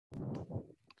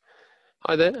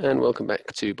Hi there, and welcome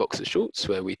back to Box of Shorts,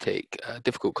 where we take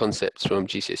difficult concepts from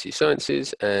GCSE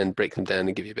Sciences and break them down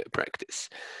and give you a bit of practice.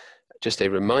 Just a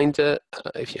reminder,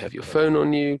 if you have your phone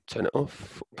on you, turn it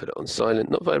off, put it on silent,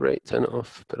 not vibrate, turn it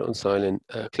off, put it on silent,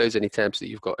 close any tabs that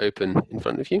you've got open in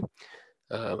front of you,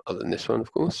 other than this one,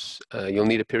 of course. You'll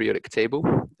need a periodic table.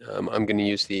 I'm going to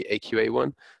use the AQA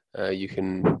one. You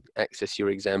can access your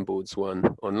exam boards one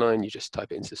online. You just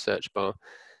type it into the search bar.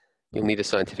 You'll need a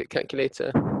scientific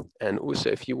calculator, and also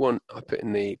if you want, I'll put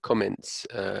in the comments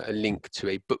a link to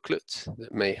a booklet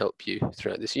that may help you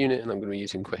throughout this unit, and I'm going to be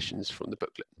using questions from the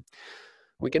booklet.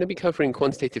 We're going to be covering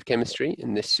quantitative chemistry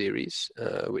in this series,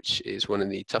 which is one of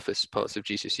the toughest parts of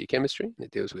GCSE chemistry.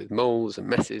 It deals with moles and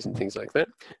masses and things like that,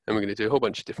 and we're going to do a whole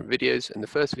bunch of different videos, and the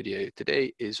first video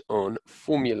today is on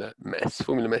formula mass.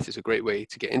 Formula mass is a great way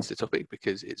to get into the topic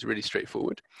because it's really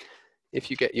straightforward. If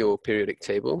you get your periodic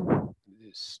table,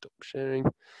 stop sharing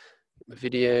the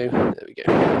video, there we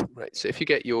go. Right, so if you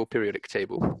get your periodic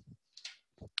table,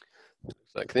 it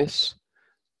looks like this.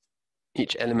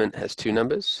 Each element has two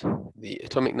numbers, the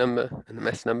atomic number and the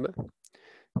mass number.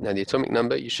 Now the atomic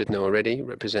number, you should know already,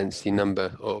 represents the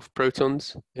number of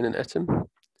protons in an atom,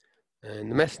 and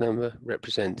the mass number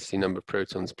represents the number of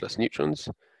protons plus neutrons.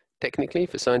 Technically,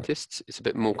 for scientists, it's a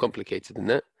bit more complicated than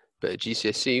that, but at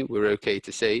GCSE, we're okay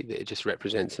to say that it just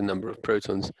represents the number of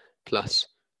protons plus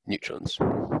neutrons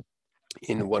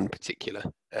in one particular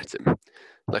atom.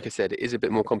 Like I said, it is a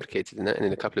bit more complicated than that, and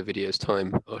in a couple of videos'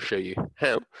 time, I'll show you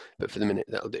how, but for the minute,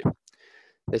 that'll do.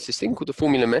 There's this thing called the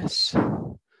formula mass,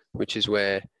 which is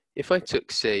where if I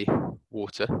took, say,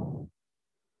 water,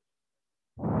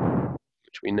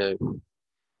 which we know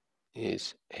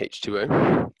is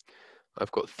H2O,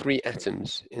 I've got three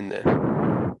atoms in there.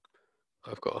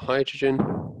 I've got a hydrogen,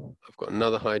 I've got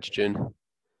another hydrogen,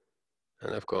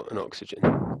 and I've got an oxygen.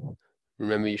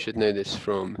 Remember, you should know this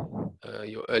from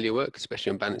your earlier work,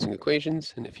 especially on balancing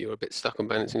equations. And if you're a bit stuck on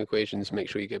balancing equations, make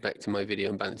sure you go back to my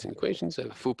video on balancing equations. I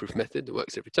have a foolproof method that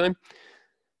works every time.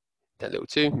 That little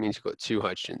 2 means you've got two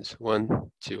hydrogens.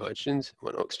 Two hydrogens,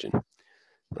 one oxygen.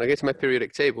 When I go to my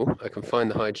periodic table, I can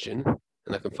find the hydrogen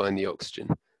and I can find the oxygen.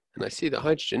 And I see that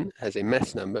hydrogen has a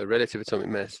mass number, relative atomic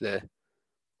mass there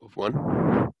of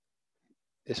 1.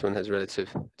 This one has relative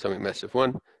atomic mass of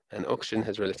 1, and oxygen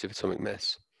has relative atomic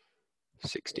mass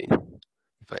 16.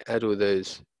 If I add all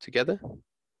those together,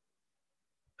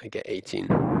 I get 18.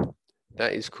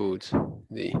 That is called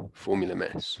the formula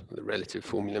mass, or the relative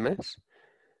formula mass.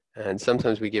 And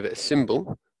sometimes we give it a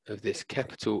symbol of this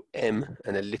capital M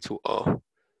and a little r.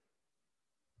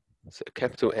 So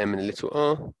capital M and a little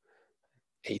r,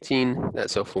 18,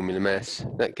 that's our formula mass.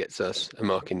 That gets us a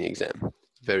mark in the exam.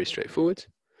 Very straightforward.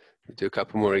 We'll do a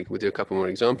couple more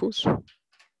examples.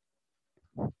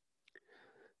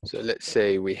 So let's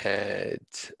say we had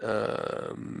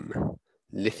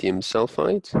lithium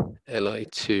sulfide,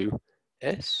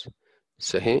 Li2S.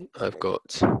 So here I've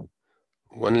got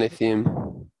one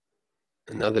lithium,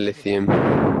 another lithium,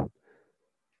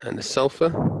 and a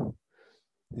sulfur.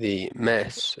 The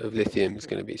mass of lithium is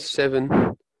going to be 7,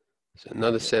 so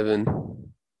another 7,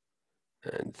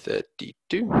 and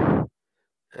 32.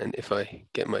 And if I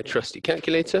get my trusty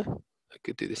calculator, I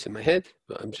could do this in my head,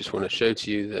 but I just want to show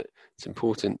to you that it's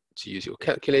important to use your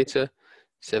calculator.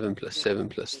 7 plus 7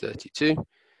 plus 32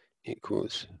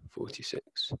 equals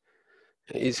 46.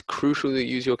 It is crucial that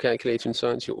you use your calculator in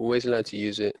science. You're always allowed to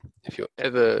use it. If you're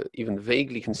ever even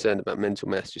vaguely concerned about mental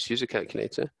maths, just use a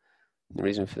calculator. And the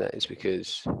reason for that is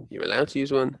because you're allowed to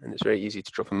use one, and it's very easy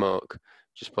to drop a mark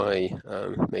just by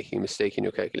making a mistake in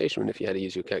your calculation. And if you had to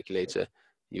use your calculator,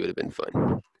 you would have been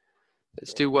fine.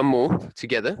 Let's do one more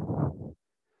together,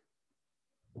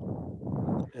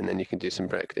 and then you can do some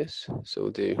practice. So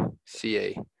we'll do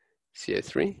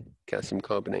CaCO3, calcium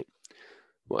carbonate.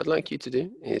 What I'd like you to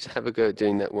do is have a go at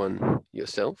doing that one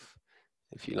yourself.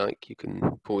 If you like, you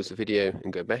can pause the video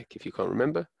and go back if you can't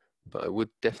remember, but I would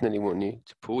definitely want you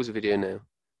to pause the video now,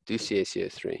 do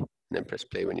CaCO3, and then press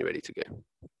play when you're ready to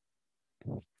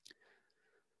go.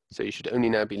 So you should only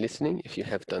now be listening if you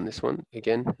have done this one.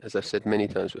 Again, as I've said many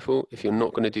times before, if you're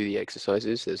not going to do the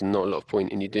exercises, there's not a lot of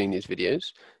point in you doing these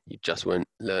videos. You just won't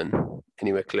learn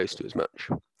anywhere close to as much.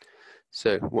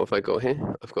 So what have I got here?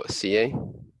 I've got a Ca,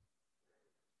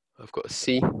 I've got a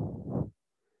C,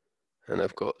 and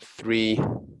I've got 3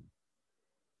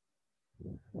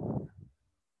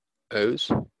 O's.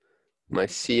 My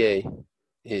Ca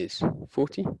is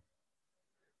 40,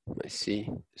 my C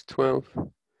is 12,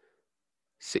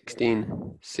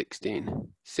 16, 16,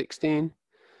 16.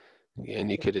 Again,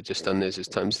 you could have just done those as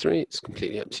times 3. It's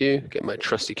completely up to you. Get my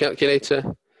trusty calculator.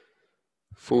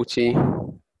 40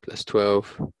 plus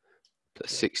 12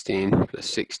 plus 16 plus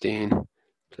 16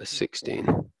 plus 16.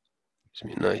 Gives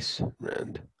me a nice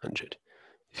round 100.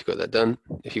 If you got that done,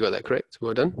 if you got that correct,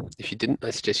 well done. If you didn't, I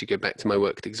suggest you go back to my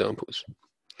worked examples.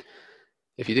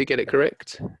 If you did get it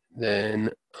correct,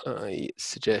 then I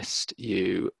suggest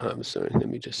you, I'm sorry, let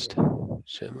me just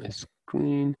share my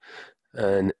screen.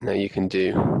 And now you can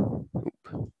do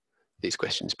these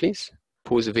questions, please.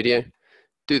 Pause the video,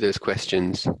 do those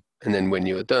questions, and then when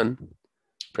you're done,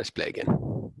 press play again.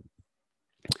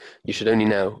 You should only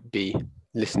now be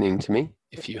listening to me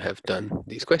if you have done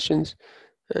these questions,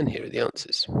 and here are the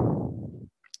answers.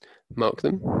 Mark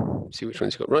them, see which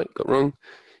ones you got right, got wrong.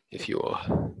 If you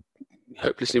are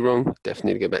hopelessly wrong,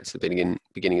 definitely go back to the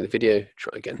beginning of the video,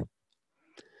 try again.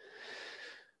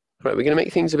 Right, we're going to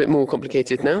make things a bit more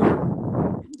complicated now,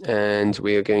 and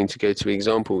we are going to go to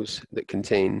examples that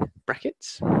contain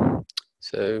brackets.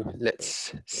 So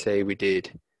let's say we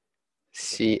did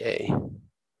CaOH2,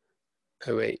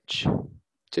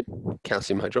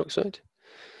 calcium hydroxide.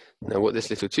 Now what this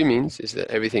little 2 means is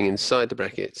that everything inside the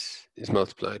brackets is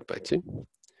multiplied by 2.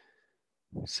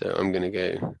 So I'm going to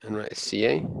go and write a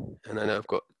Ca, and I know I've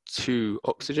got 2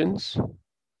 oxygens,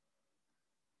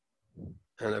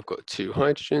 and I've got 2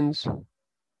 hydrogens,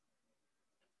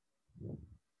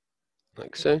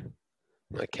 like so.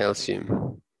 My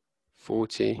calcium,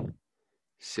 40,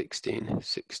 16,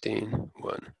 16,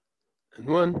 1, and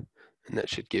 1, and that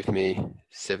should give me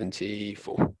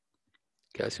 74.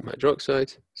 Calcium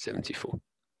hydroxide, 74.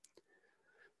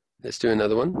 Let's do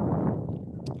another one.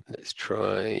 Let's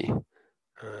try,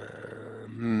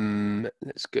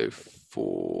 let's go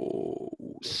for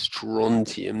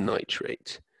strontium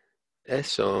nitrate,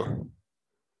 SrNO3,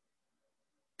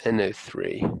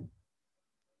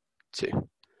 2.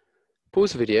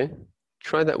 Pause the video,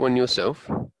 try that one yourself,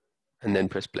 and then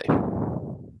press play.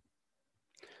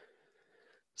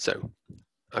 So,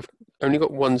 I've only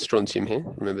got 1 strontium here.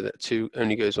 Remember that 2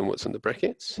 only goes on what's on the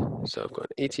brackets. So I've got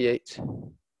an 88.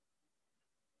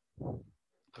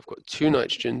 I've got 2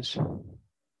 nitrogens.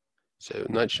 So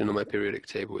nitrogen on my periodic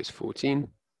table is 14.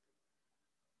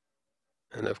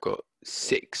 And I've got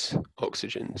 6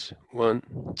 oxygens. 1.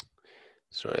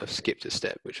 Sorry, I've skipped a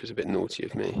step, which was a bit naughty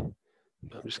of me.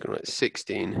 I'm just going to write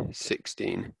 16,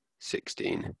 16,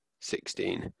 16,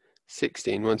 16,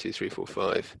 16, 1, 2, 3, 4,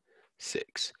 5,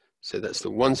 6. So that's the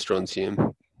 1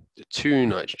 strontium, the 2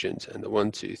 nitrogens, and the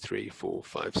 1, 2, 3, 4,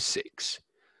 5, 6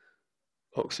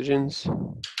 oxygens.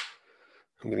 I'm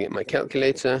going to get my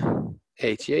calculator,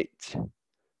 88,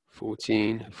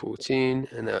 14, 14,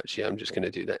 and actually I'm just going to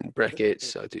do that in brackets.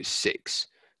 So I'll do 6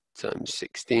 times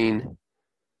 16,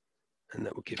 and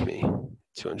that will give me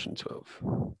 212.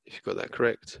 If you got that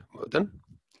correct, well done.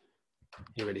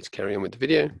 You're ready to carry on with the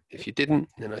video. If you didn't,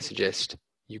 then I suggest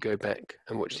you go back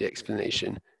and watch the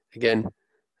explanation again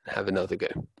and have another go.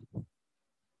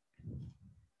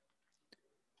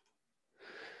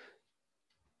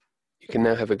 You can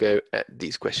now have a go at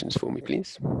these questions for me,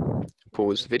 please.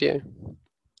 Pause the video,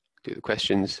 do the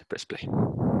questions, press play.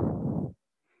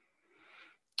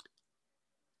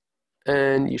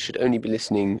 And you should only be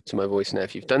listening to my voice now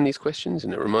if you've done these questions,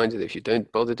 and a reminder that if you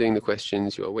don't bother doing the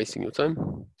questions, you are wasting your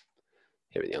time.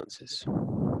 Here are the answers.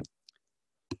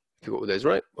 If you got all those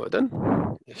right, well done.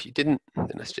 If you didn't,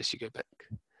 then I suggest you go back.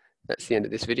 That's the end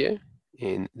of this video.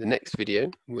 In the next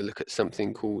video, we'll look at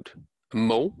something called a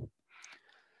mole.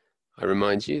 I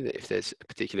remind you that if there's a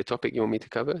particular topic you want me to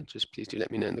cover, just please do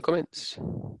let me know in the comments.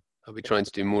 I'll be trying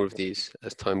to do more of these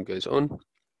as time goes on.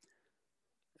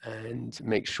 And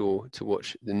make sure to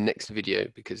watch the next video,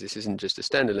 because this isn't just a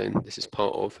standalone, this is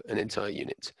part of an entire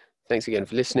unit. Thanks again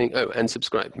for listening. Oh, and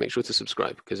subscribe. Make sure to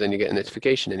subscribe, because then you get a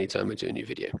notification anytime I do a new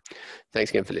video.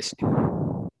 Thanks again for listening.